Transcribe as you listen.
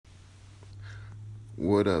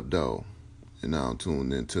What up, though? You're now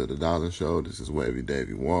tuned into The Dollar Show. This is Wavy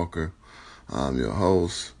Davy Walker. I'm your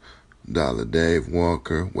host, Dollar Dave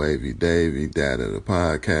Walker, Wavy Davy, dad of the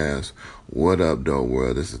podcast. What up, though,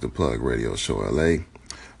 world? This is the Plug Radio Show LA.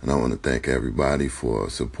 And I want to thank everybody for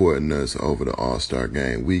supporting us over the All-Star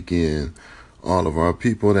Game weekend. All of our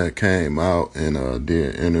people that came out and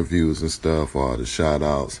did interviews and stuff, all the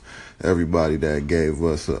shout-outs, everybody that gave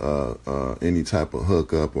us any type of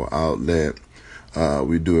hookup or outlet.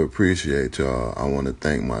 We do appreciate y'all. I want to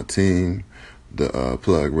thank my team, the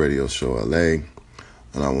Plug Radio Show LA,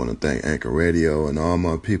 and I want to thank Anchor Radio and all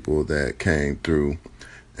my people that came through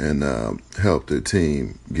and helped the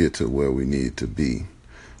team get to where we need to be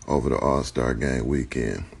over the All-Star Game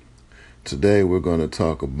weekend. Today we're going to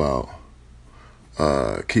talk about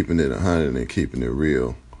keeping it 100 and keeping it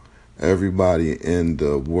real. Everybody in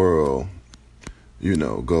the world,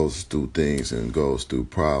 goes through things and goes through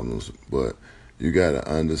problems, but you got to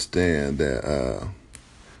understand that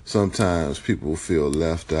sometimes people feel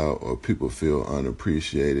left out or people feel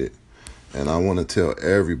unappreciated. And I want to tell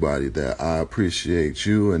everybody that I appreciate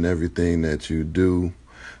you and everything that you do,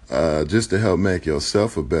 just to help make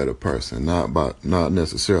yourself a better person. Not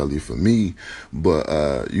necessarily for me, but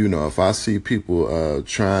if I see people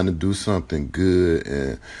trying to do something good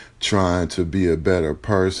and trying to be a better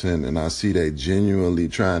person, and I see they genuinely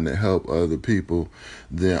trying to help other people,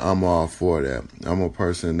 then I'm all for that. I'm a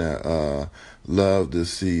person that love to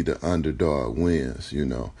see the underdog wins.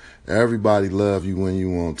 Everybody love you when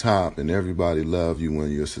you on top, and everybody love you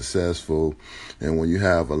when you're successful and when you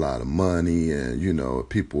have a lot of money and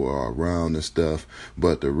people are around and stuff.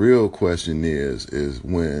 But the real question is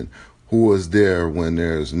when who is there when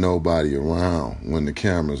there's nobody around, when the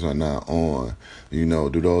cameras are not on? Do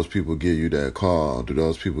those people give you that call? Do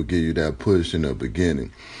those people give you that push in the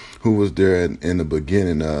beginning? Who was there in the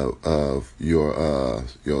beginning of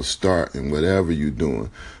your start and whatever you're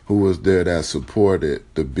doing? Who was there that supported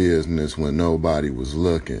the business when nobody was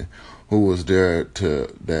looking? Who was there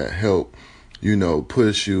that helped,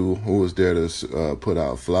 push you? Who was there to put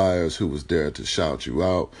out flyers? Who was there to shout you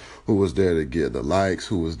out? Who was there to get the likes?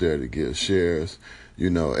 Who was there to get shares?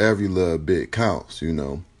 Every little bit counts,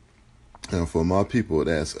 And for my people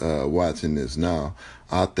that's watching this now,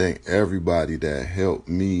 I thank everybody that helped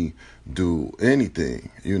me do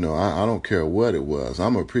anything. I don't care what it was.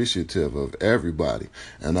 I'm appreciative of everybody.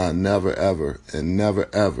 And I never, ever, and never,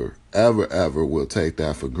 ever, ever, ever will take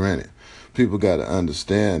that for granted. People got to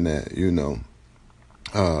understand that,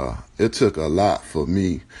 it took a lot for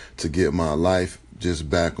me to get my life just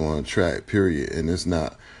back on track, period. And it's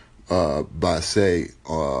not all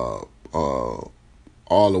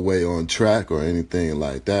the way on track or anything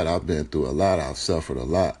like that. I've been through a lot. I've suffered a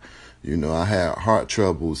lot. I had heart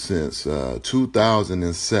trouble since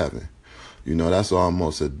 2007. That's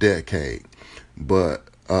almost a decade. But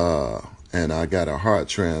and I got a heart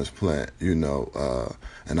transplant,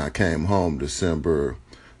 and I came home December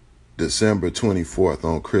 24th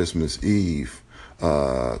on Christmas Eve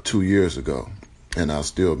 2 years ago. And I've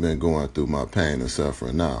still been going through my pain and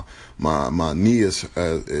suffering now. My knee is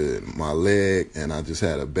my leg, and I just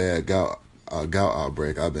had a bad gout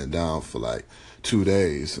outbreak. I've been down for like 2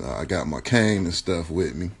 days. I got my cane and stuff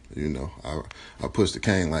with me. I push the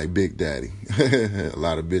cane like Big Daddy. A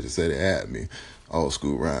lot of bitches say they had me, old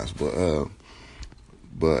school rhymes. But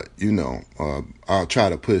I'll try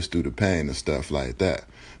to push through the pain and stuff like that.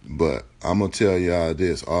 But I'm gonna tell y'all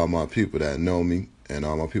this: all my people that know me and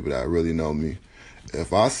all my people that really know me.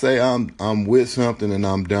 If I say I'm with something and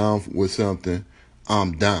I'm down with something,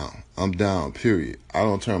 I'm down. I'm down, period. I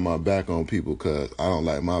don't turn my back on people because I don't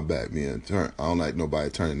like my back being turned. I don't like nobody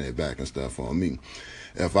turning their back and stuff on me.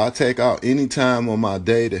 If I take out any time on my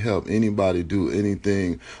day to help anybody do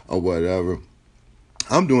anything or whatever,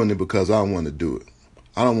 I'm doing it because I want to do it.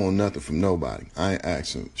 I don't want nothing from nobody. I ain't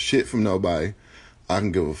asking shit from nobody. I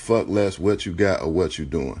can give a fuck less what you got or what you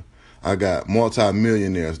doing. I got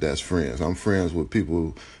multi-millionaires that's friends. I'm friends with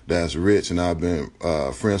people that's rich, and I've been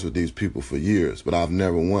friends with these people for years, but I've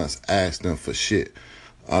never once asked them for shit.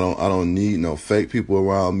 I don't need no fake people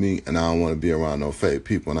around me, and I don't want to be around no fake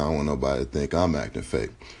people, and I don't want nobody to think I'm acting fake.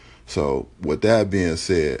 So with that being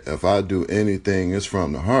said, if I do anything, it's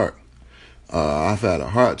from the heart. I've had a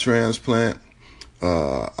heart transplant.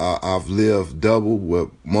 I've lived double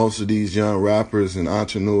what most of these young rappers and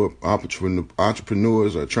entrepreneurs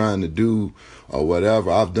are trying to do or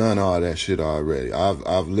whatever. I've done all that shit already.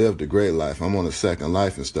 I've lived a great life. I'm on a second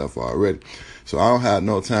life and stuff already. So I don't have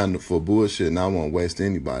no time for bullshit, and I won't waste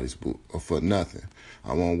anybody's for nothing.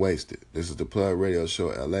 I won't waste it. This is the Plug Radio Show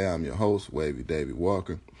LA. I'm your host, Wavy Davy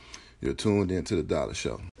Walker. You're tuned into The Dollar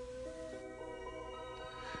Show.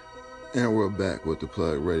 And we're back with the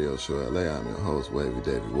Plug Radio Show LA. I'm your host, Wavy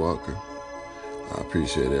Davey Walker. I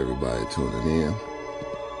appreciate everybody tuning in.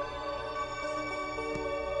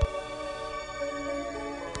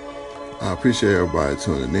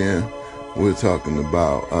 We're talking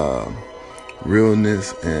about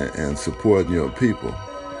realness and supporting your people.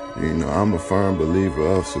 You know, I'm a firm believer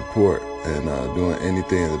of support and doing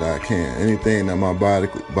anything that I can. Anything that my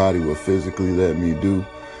body will physically let me do,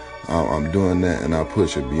 I'm doing that, and I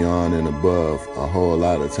push it beyond and above a whole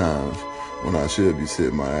lot of times when I should be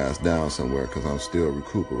sitting my ass down somewhere because I'm still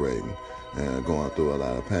recuperating and going through a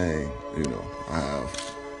lot of pain. You know, I have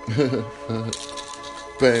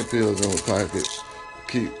pain pills in my pocket.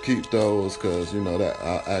 Keep those because, you know, that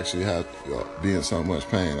I actually have to be in so much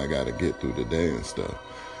pain. I got to get through the day and stuff.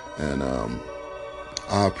 And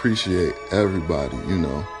I appreciate everybody, you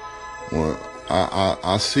know. When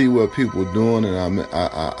I see what people doing, and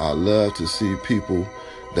I love to see people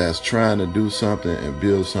that's trying to do something and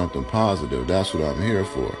build something positive. That's what I'm here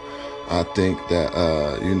for. I think that,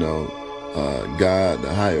 God,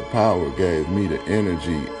 the higher power, gave me the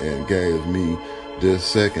energy and gave me this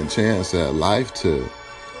second chance at life to,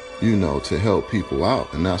 you know, to help people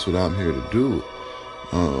out. And that's what I'm here to do.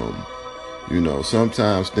 You know,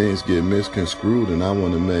 sometimes things get misconstrued, and I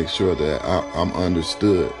want to make sure that I'm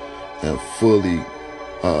understood and fully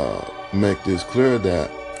make this clear that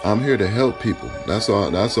I'm here to help people. That's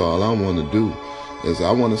all I want to do is I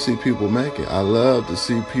want to see people make it. I love to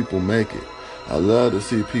see people make it. I love to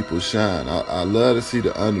see people shine. I love to see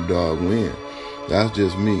the underdog win. That's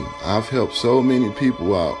just me. I've helped so many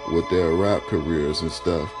people out with their rap careers and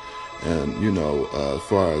stuff. And, you know, as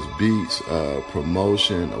far as beats,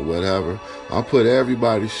 promotion or whatever, I put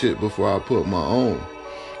everybody's shit before I put my own.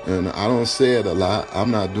 And I don't say it a lot. I'm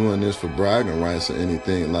not doing this for bragging rights or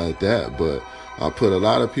anything like that. But I put a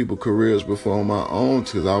lot of people's careers before my own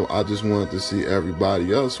because I just wanted to see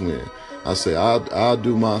everybody else win. I say I'll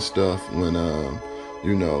do my stuff when,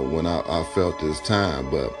 when I felt this time.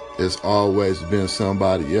 But it's always been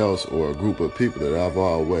somebody else or a group of people that I've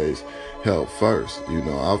always helped first. You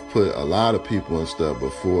know, I've put a lot of people and stuff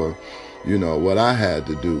before, you know, what I had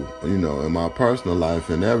to do, you know, in my personal life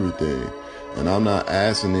and everything. And I'm not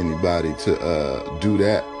asking anybody to do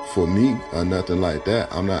that for me or nothing like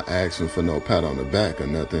that. I'm not asking for no pat on the back or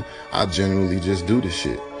nothing. I generally just do the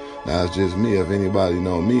shit. That's just me. If anybody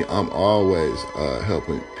know me, I'm always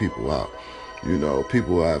helping people out. You know,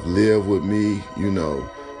 people have lived with me, you know,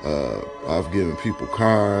 I've given people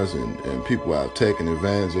cars and people have taken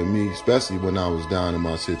advantage of me, especially when I was down in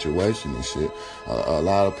my situation and shit. A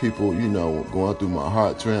lot of people, you know, going through my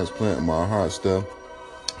heart transplant and my heart stuff,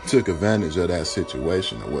 took advantage of that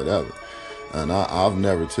situation or whatever. And I've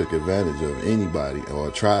never took advantage of anybody or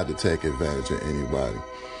tried to take advantage of anybody.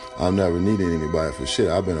 I've never needed anybody for shit.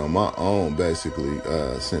 I've been on my own basically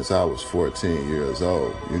since I was 14 years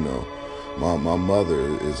old, you know. My mother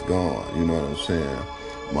is gone, you know what I'm saying?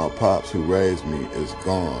 My pops who raised me is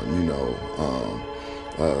gone, you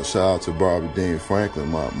know. Shout out to Barbara Dean Franklin,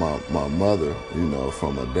 my mother, you know,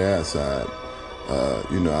 from my dad's side.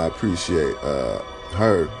 You know, I appreciate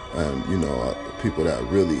her and, you know, people that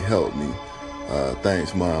really helped me.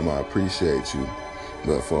 Thanks, Mom, I appreciate you.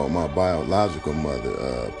 But for my biological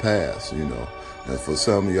mother passed, you know. And for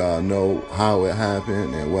some of y'all know how it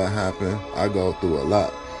happened and what happened, I go through a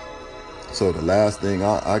lot. So the last thing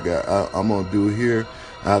I'm going to do here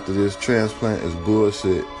after this transplant is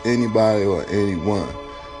bullshit anybody or anyone.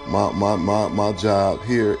 My job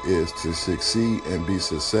here is to succeed and be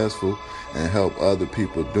successful and help other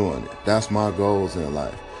people doing it. That's my goals in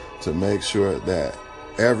life, to make sure that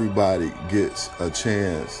everybody gets a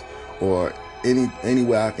chance or any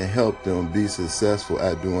way I can help them be successful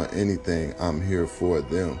at doing anything. I'm here for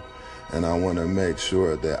them. And I want to make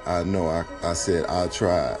sure that I know I said I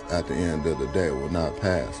tried at the end of the day will not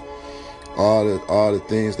pass. All the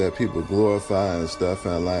things that people glorify and stuff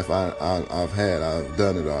in life, I've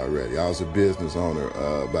done it already. I was a business owner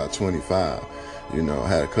about 25. You know, I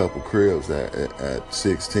had a couple cribs at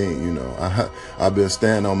 16. You know, I've been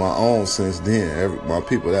standing on my own since then. My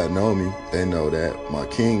people that know me, they know that. My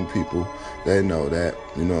King people, they know that.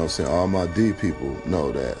 You know what I'm saying? All my D people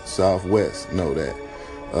know that. Southwest know that.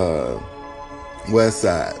 West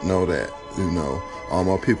Side know that. You know, all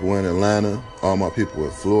my people in Atlanta, all my people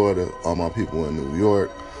in Florida, all my people in New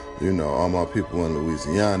York, you know, all my people in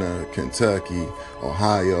Louisiana, Kentucky,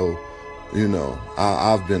 Ohio. You know,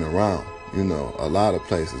 I've been around, you know, a lot of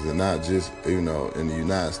places, and not just, you know, in the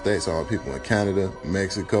United States. All my people in Canada,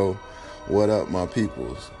 Mexico. What up, my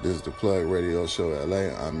peoples? This is the Plug Radio Show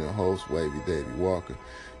LA. I'm your host, Wavy Davey Walker.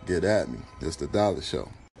 Get at me. This is the Dollar Show.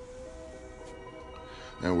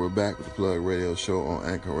 And we're back with the Plug Radio Show on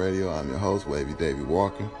Anchor Radio. I'm your host, Wavy Davey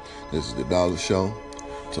Walker. This is the Dollar Show.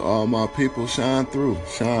 To all my people, shine through,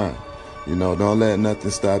 shine. Don't let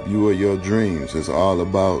nothing stop you or your dreams. It's all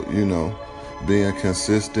about, being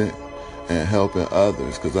consistent and helping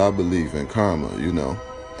others, because I believe in karma.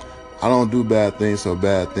 I don't do bad things, so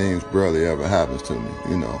bad things barely ever happens to me.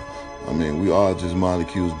 We all just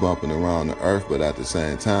molecules bumping around the earth, but at the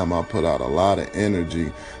same time, I put out a lot of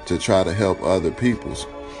energy to try to help other peoples,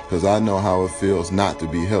 because I know how it feels not to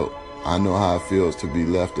be helped. I know how it feels to be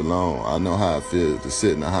left alone. I know how it feels to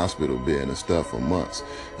sit in a hospital bed and stuff for months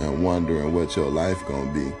and wondering what your life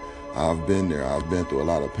gonna be. I've been there. I've been through a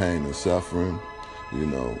lot of pain and suffering.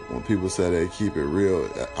 When people say they keep it real,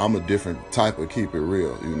 I'm a different type of keep it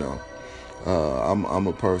real. I'm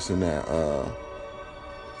a person that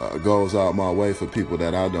goes out my way for people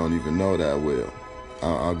that I don't even know that well.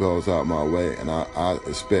 I goes out my way, and I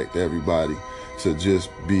expect everybody to just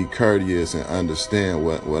be courteous and understand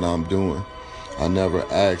what I'm doing. I never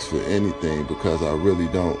ask for anything because I really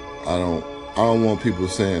don't. I don't want people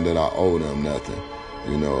saying that I owe them nothing.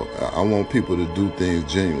 I want people to do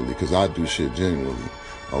things genuinely, because I do shit genuinely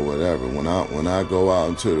or whatever. When I go out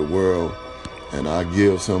into the world and I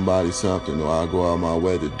give somebody something, or I go out my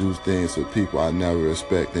way to do things for people, I never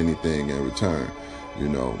expect anything in return.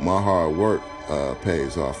 My hard work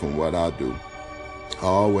pays off from what I do. I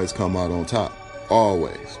always come out on top.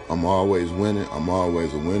 Always. I'm always winning. I'm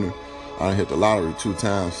always a winner. I hit the lottery 2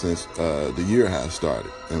 times since the year has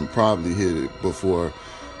started, and probably hit it before,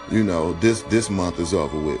 this month is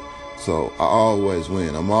over with. So I always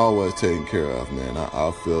win. I'm always taken care of, man.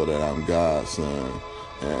 I feel that I'm God's son.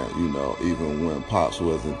 And, even when Pops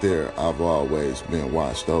wasn't there, I've always been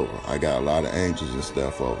watched over. I got a lot of angels and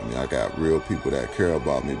stuff over me. I got real people that care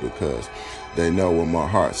about me because they know where my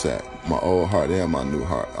heart's at, my old heart and my new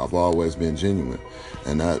heart. I've always been genuine.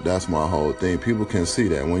 And that's my whole thing. People can see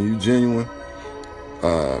that. When you genuine,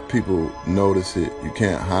 people notice it. You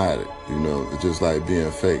can't hide it. It's just like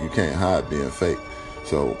being fake. You can't hide being fake.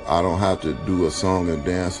 So I don't have to do a song and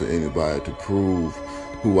dance for anybody to prove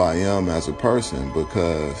who I am as a person,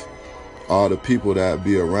 because all the people that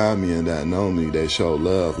be around me and that know me, they show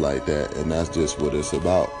love like that, and that's just what it's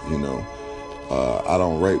about. I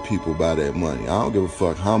don't rate people by their money. I don't give a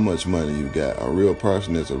fuck how much money you got. A real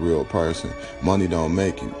person is a real person. Money don't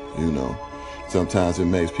make you. Sometimes it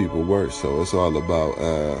makes people worse. So it's all about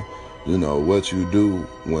what you do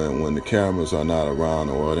when the cameras are not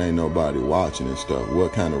around, or it ain't nobody watching and stuff.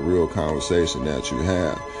 What kind of real conversation that you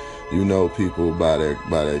have. People by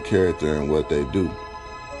their character and what they do.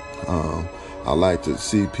 I like to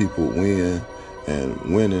see people win, and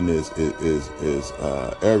winning is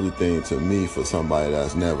everything to me for somebody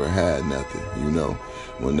that's never had nothing.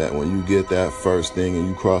 When you get that first thing and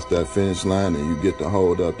you cross that finish line and you get to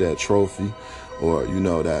hold up that trophy, or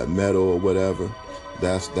that medal or whatever,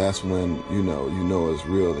 that's when you know it's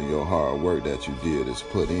real, and your hard work that you did is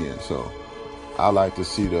put in. So I like to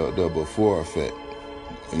see the before effect.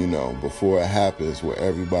 Before it happens, where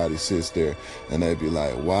everybody sits there and they be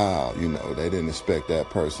like, wow, they didn't expect that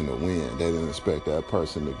person to win. They didn't expect that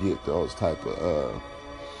person to get those type of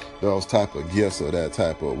gifts or that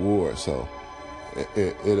type of award. So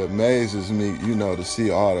it amazes me, to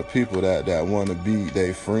see all the people that want to be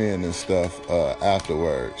their friend and stuff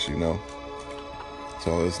afterwards,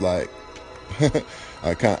 So it's like,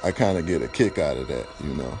 I kind of get a kick out of that,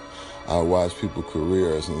 I watch people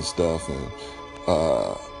careers and stuff, and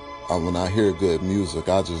when I hear good music,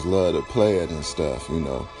 I just love to play it and stuff,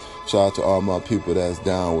 Shout out to all my people that's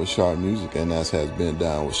down with Sharp Music, and that has been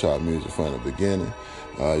down with Sharp Music from the beginning.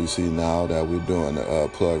 You see now that we're doing the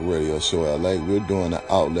Plug Radio Show LA, we're doing an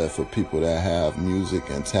outlet for people that have music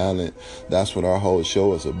and talent. That's what our whole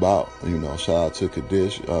show is about. Shout out to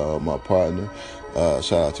Kadish, my partner.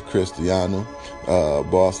 Shout out to Christiana,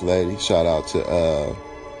 Boss Lady. Shout out to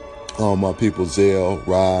all my people, Zell,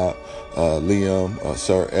 Rob, Liam,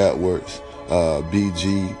 Sir Edwards,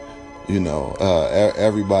 BG,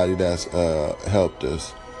 everybody that's helped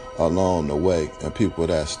us along the way, and people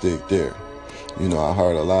that stick there. I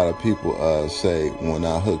heard a lot of people say when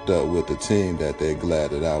I hooked up with the team that they're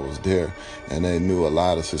glad that I was there, and they knew a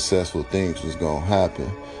lot of successful things was going to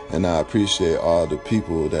happen. And I appreciate all the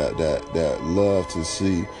people that love to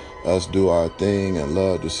see us do our thing and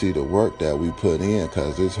love to see the work that we put in,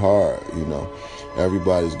 because it's hard,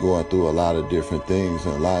 Everybody's going through a lot of different things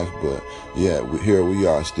in life, but yeah, here we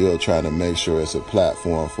are still trying to make sure it's a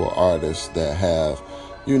platform for artists that have,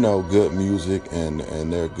 good music and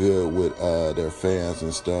they're good with their fans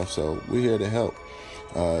and stuff. So we're here to help.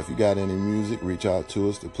 If you got any music, reach out to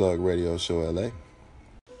us, the Plug Radio Show LA.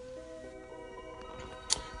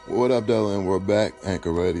 What up, though? And we're back,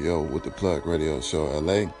 Anchor Radio with the Plug Radio Show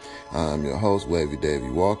LA. I'm your host, Wavy Davey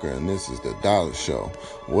Walker, and this is the Dollar Show.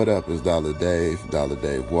 What up is Dollar Dave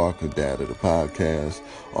Walker, dad of the podcast.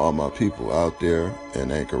 All my people out there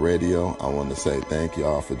in Anchor Radio, I want to say thank you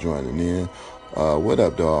all for joining in. What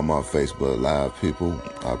up, to all my Facebook Live people?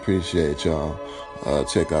 I appreciate y'all.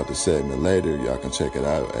 Check out the segment later. Y'all can check it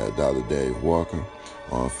out at Dollar Dave Walker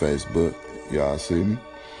on Facebook. Y'all see me?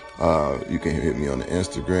 You can hit me on the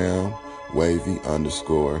Instagram,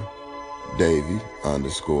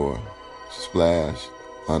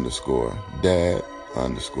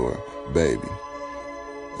 wavy_Davy_splash_dad_baby.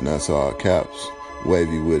 And that's all caps.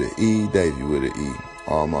 Wavy with an E, Davy with an E.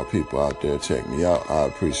 All my people out there, check me out. I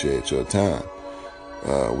appreciate your time.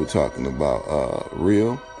 We're talking about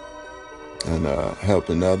real and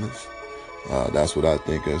helping others. That's what I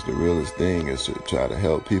think is the realest thing, is to try to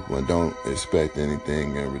help people and don't expect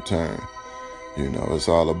anything in return. You know, it's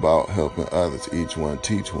all about helping others. Each one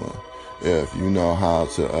teach one. If you know how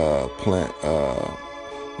to plant,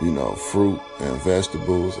 fruit and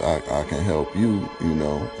vegetables, I can help you,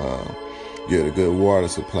 get a good water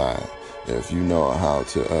supply. If you know how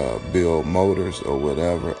to build motors or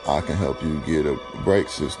whatever, I can help you get a brake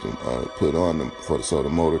system put on them so the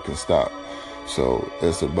motor can stop. So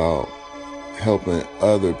it's about helping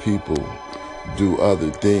other people do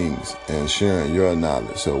other things and sharing your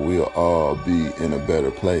knowledge so we'll all be in a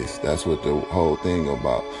better place. That's what the whole thing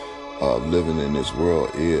about living in this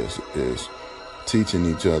world is teaching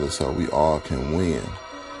each other so we all can win.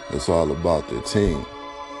 It's all about the team.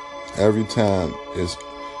 Every time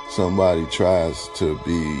somebody tries to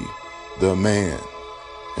be the man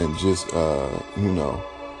and just,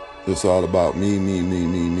 it's all about me,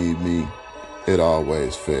 it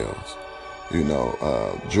always fails.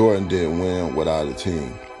 Jordan didn't win without a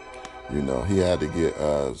team. He had to get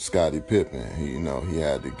Scottie Pippen. He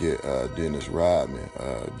had to get Dennis Rodman,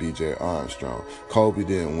 B.J. Armstrong. Kobe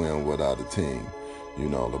didn't win without a team.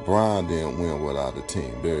 LeBron didn't win without a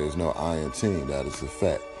team. There is no iron team. That is a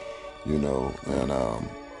fact. And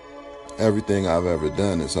everything I've ever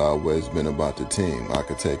done has always been about the team. I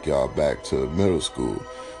could take y'all back to middle school,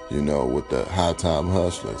 with the High Time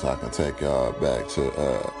Hustlers. I can take y'all back to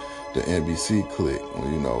the NBC clique,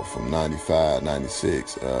 from 95,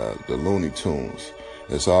 96, the Looney Tunes.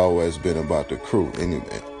 It's always been about the crew.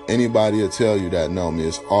 Anybody will tell you that know me,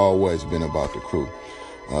 it's always been about the crew.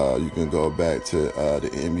 You can go back to the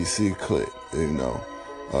NBC clique,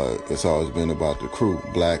 it's always been about the crew.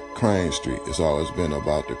 Black Crane Street, it's always been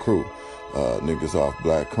about the crew. Niggas off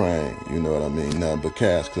Black Crane, you know what I mean? Nothing but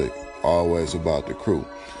Cash Click, always about the crew.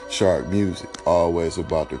 Shark Music, always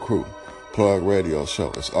about the crew. Plug Radio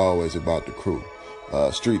Show, it's always about the crew.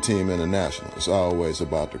 Street Team International, it's always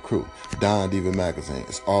about the crew. Don Diva Magazine,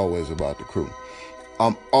 it's always about the crew.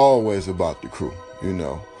 I'm always about the crew,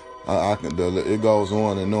 I can. It goes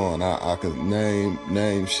on and on. I can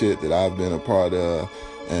name shit that I've been a part of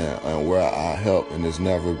and where I help, and it's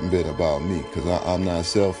never been about me, because I'm not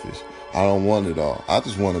selfish. I don't want it all. I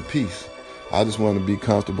just want a peace. I just want to be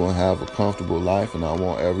comfortable and have a comfortable life, and I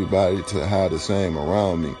want everybody to have the same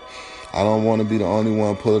around me. I don't want to be the only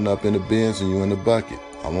one pulling up in the Benz and you in the bucket.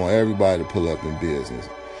 I want everybody to pull up in business.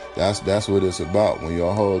 That's what it's about. When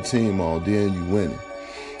your whole team on, then you winning.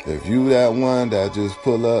 If you that one that just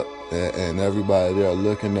pull up and everybody there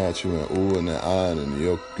looking at you and oohing and eyeing, and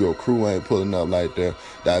your crew ain't pulling up like that,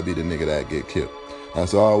 that'd be the nigga that get killed.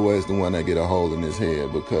 That's always the one that get a hole in his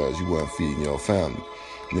head because you wasn't feeding your family.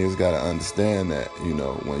 Niggas gotta understand that,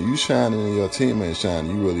 when you shining and your team ain't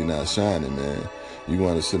shining, you really not shining, man. You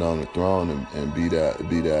want to sit on the throne and be that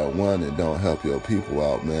one and don't help your people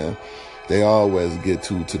out, man. They always get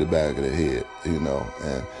to the back of the head, and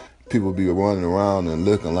people be running around and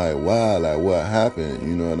looking like, wow, like what happened,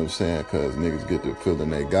 you know what I'm saying? Because niggas get to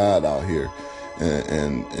feeling they God out here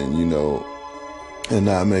and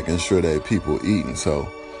not making sure that people eating. So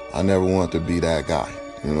I never want to be that guy,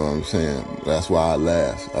 you know what I'm saying? That's why I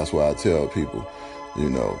last. That's why I tell people,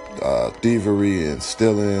 thievery and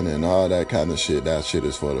stealing and all that kind of shit, that shit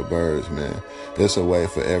is for the birds, man. It's a way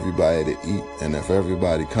for everybody to eat, and if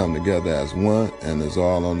everybody come together as one and is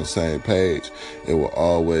all on the same page, it will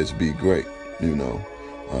always be great,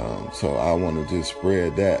 so I want to just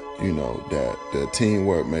spread that, that the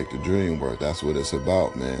teamwork make the dream work. That's what it's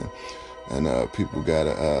about, man. And people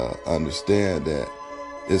gotta understand that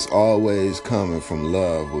it's always coming from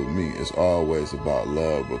love with me. It's always about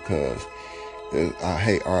love, because I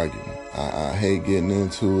hate arguing. I hate getting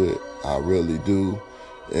into it. I really do.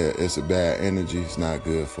 It's a bad energy. It's not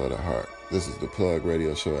good for the heart. This is the Plug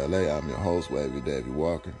Radio Show LA. I'm your host, Wavy Davey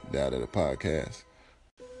Walker, dad of the podcast.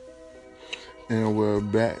 And we're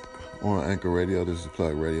back on Anchor Radio. This is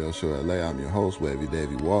Plug Radio Show LA. I'm your host, Wavy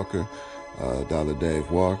Davey Walker, Dollar Dave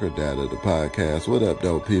Walker, Dad of the podcast. What up,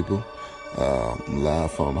 dope people? I'm live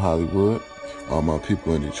from Hollywood. All my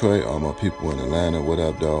people in Detroit, all my people in Atlanta, what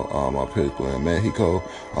up, though? All my people in Mexico,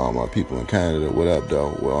 all my people in Canada, what up,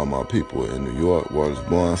 though? Well, all my people in New York, where I was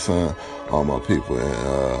born, son. All my people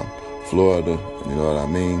in Florida, you know what I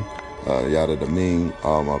mean? Yada the mean.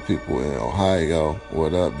 All my people in Ohio,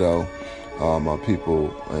 what up, though? All my people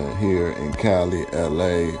here in Cali,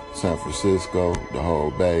 LA, San Francisco, the whole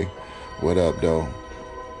Bay, what up, though?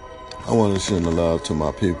 I want to send the love to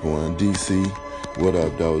my people in DC. What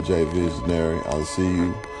up, though? J Visionary, I see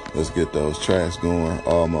you. Let's get those tracks going.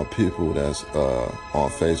 All my people that's on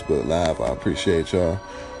Facebook Live, I appreciate y'all.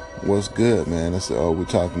 What's good, man? We're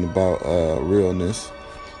talking about realness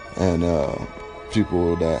and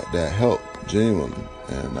people that help genuinely,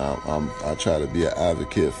 and I try to be an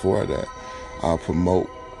advocate for that. I promote,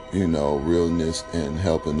 realness and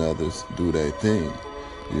helping others do their thing.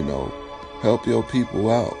 Help your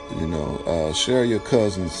people out. Share your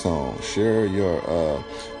cousin's song, share your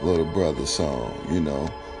little brother's song.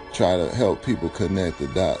 Try to help people connect the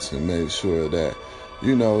dots and make sure that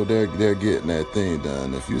they're getting that thing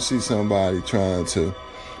done. If you see somebody trying to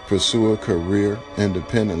pursue a career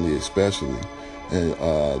independently, especially,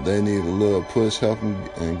 and they need a little push, help them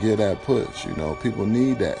and get that push. People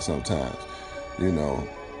need that sometimes.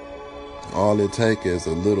 All it takes is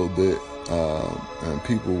a little bit, and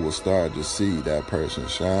people will start to see that person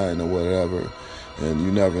shine or whatever, and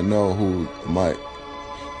you never know who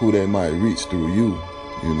they might reach through you.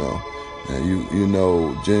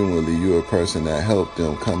 And genuinely you're a person that helped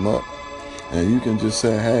them come up, and you can just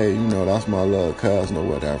say, hey, that's my little cousin or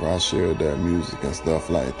whatever. I share their music and stuff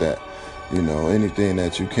like that. Anything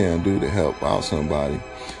that you can do to help out somebody,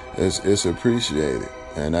 it's appreciated.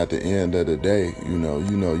 And at the end of the day,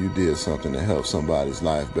 you did something to help somebody's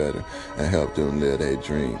life better and help them live their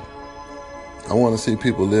dream. I want to see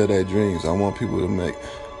people live their dreams. I want people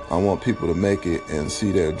to make it and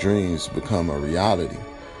see their dreams become a reality.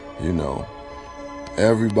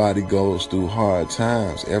 Everybody goes through hard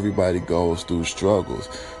times. Everybody goes through struggles,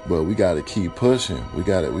 but we got to keep pushing. We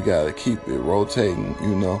got to keep it rotating.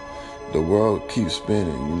 The world keeps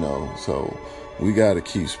spinning, so we got to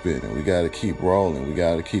keep spinning. We got to keep rolling. We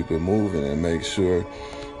got to keep it moving and make sure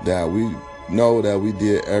that we know that we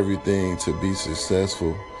did everything to be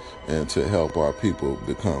successful and to help our people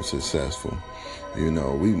become successful.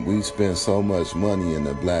 We spend so much money in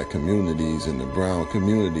the black communities and the brown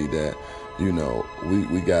community that, we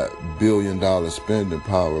got $1 billion spending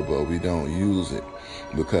power, but we don't use it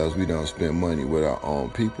because we don't spend money with our own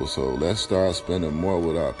people. So let's start spending more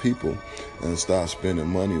with our people and start spending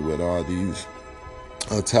money with all these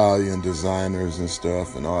Italian designers and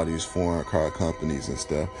stuff and all these foreign car companies and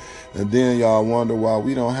stuff. And then y'all wonder why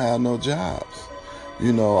we don't have no jobs.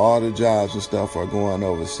 All the jobs and stuff are going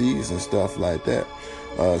overseas and stuff like that.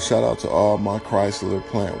 Shout out to all my Chrysler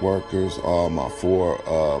plant workers, all my Ford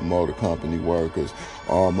motor company workers,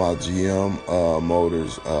 all my GM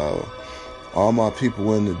motors, all my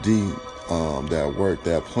people in the D that work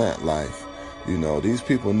that plant life. These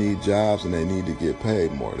people need jobs and they need to get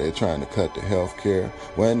paid more. They're trying to cut the health care.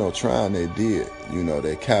 Well, ain't no trying, they did.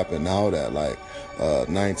 They're capping out at like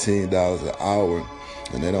 $19 an hour.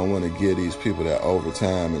 And they don't want to give these people that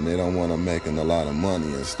overtime, and they don't want them making a lot of money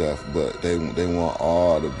and stuff, but they want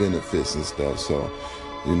all the benefits and stuff. So,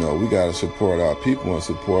 we got to support our people and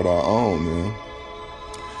support our own, man.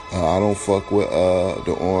 I don't fuck with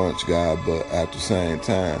the orange guy, but at the same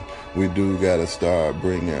time, we do got to start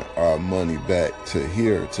bringing our money back to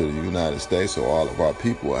here, to the United States, so all of our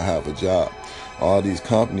people will have a job. All these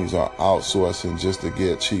companies are outsourcing just to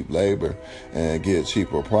get cheap labor and get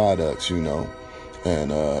cheaper products,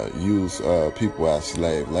 and use people as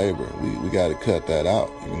slave labor. We got to cut that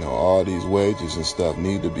out. All these wages and stuff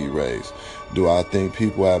need to be raised. Do I think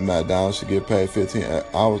people at McDonald's should get paid $15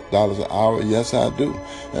 an hour? Yes, I do.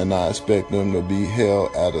 And I expect them to be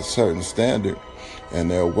held at a certain standard,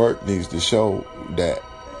 and their work needs to show that.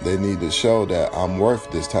 They need to show that I'm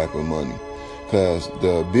worth this type of money. Because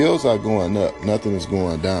the bills are going up, nothing is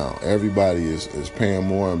going down. Everybody is paying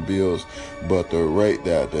more in bills, but the rate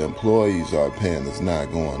that the employees are paying is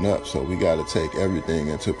not going up. So we got to take everything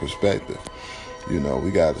into perspective.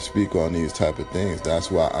 We got to speak on these type of things. That's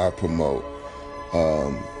why I promote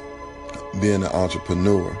being an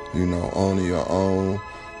entrepreneur, owning your own,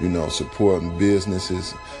 supporting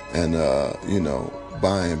businesses and,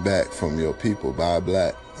 buying back from your people. Buy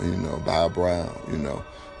black, buy brown,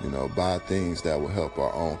 buy things that will help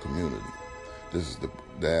our own community. This is the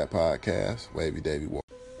Dad Podcast, Wavy Davey Walker.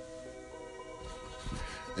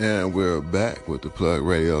 And we're back with the Plug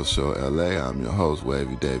Radio Show LA. I'm your host,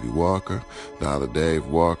 Wavy Davey Walker, Dollar Dave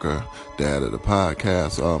Walker, dad of the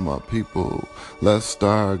podcast. All my people, let's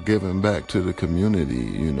start giving back to the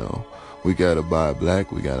community, We got to buy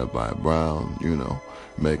black, we got to buy brown,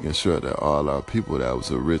 making sure that all our people that was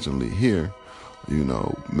originally here,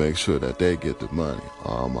 make sure that they get the money.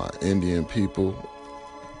 All my Indian people,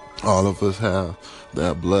 all of us have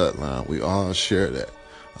that bloodline. We all share that.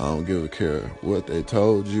 I don't give a care what they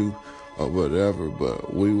told you or whatever,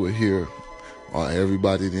 but we were here.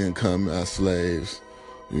 Everybody didn't come as slaves,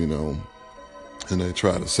 and they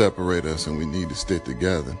try to separate us, and we need to stick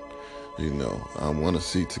together. I want to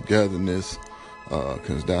see togetherness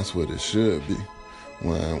because that's what it should be.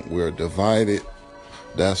 When we're divided,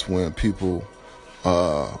 that's when people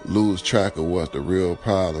lose track of what the real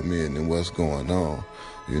problem is and what's going on.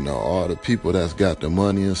 All the people that's got the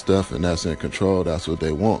money and stuff and that's in control, that's what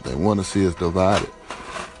they want. They want to see us divided.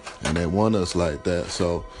 And they want us like that.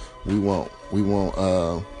 So we won't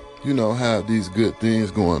have these good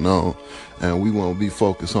things going on. And we won't be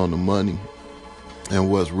focused on the money and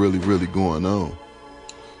what's really, really going on.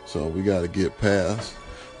 So we got to get past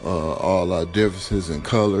all our differences in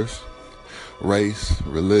colors, race,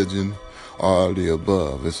 religion, all the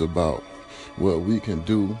above. It's about what we can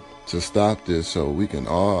do to stop this so we can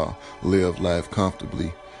all live life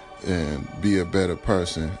comfortably and be a better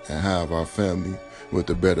person and have our family with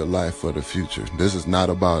a better life for the future. This is not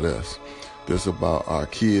about us. This is about our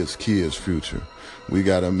kids' future. We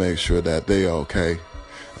got to make sure that they okay,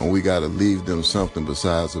 and we got to leave them something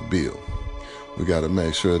besides a bill. We got to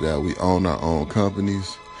make sure that we own our own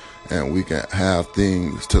companies and we can have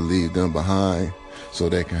things to leave them behind so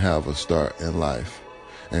they can have a start in life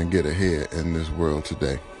and get ahead in this world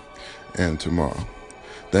today and tomorrow.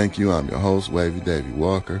 Thank you. I'm your host, Wavy Davey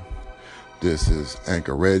Walker. This is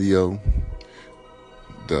Anchor Radio,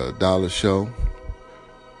 the Dollar Show.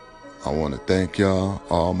 I want to thank y'all,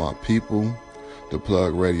 all my people, the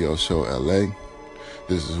Plug Radio Show LA.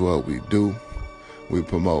 This is what we do. We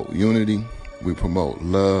promote unity. We promote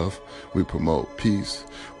love. We promote peace.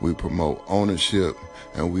 We promote ownership.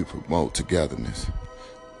 And we promote togetherness.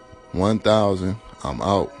 1,000. I'm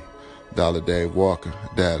out. Dollar Dave Walker,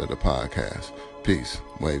 dad of the podcast. Peace.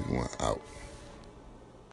 Wavy one out.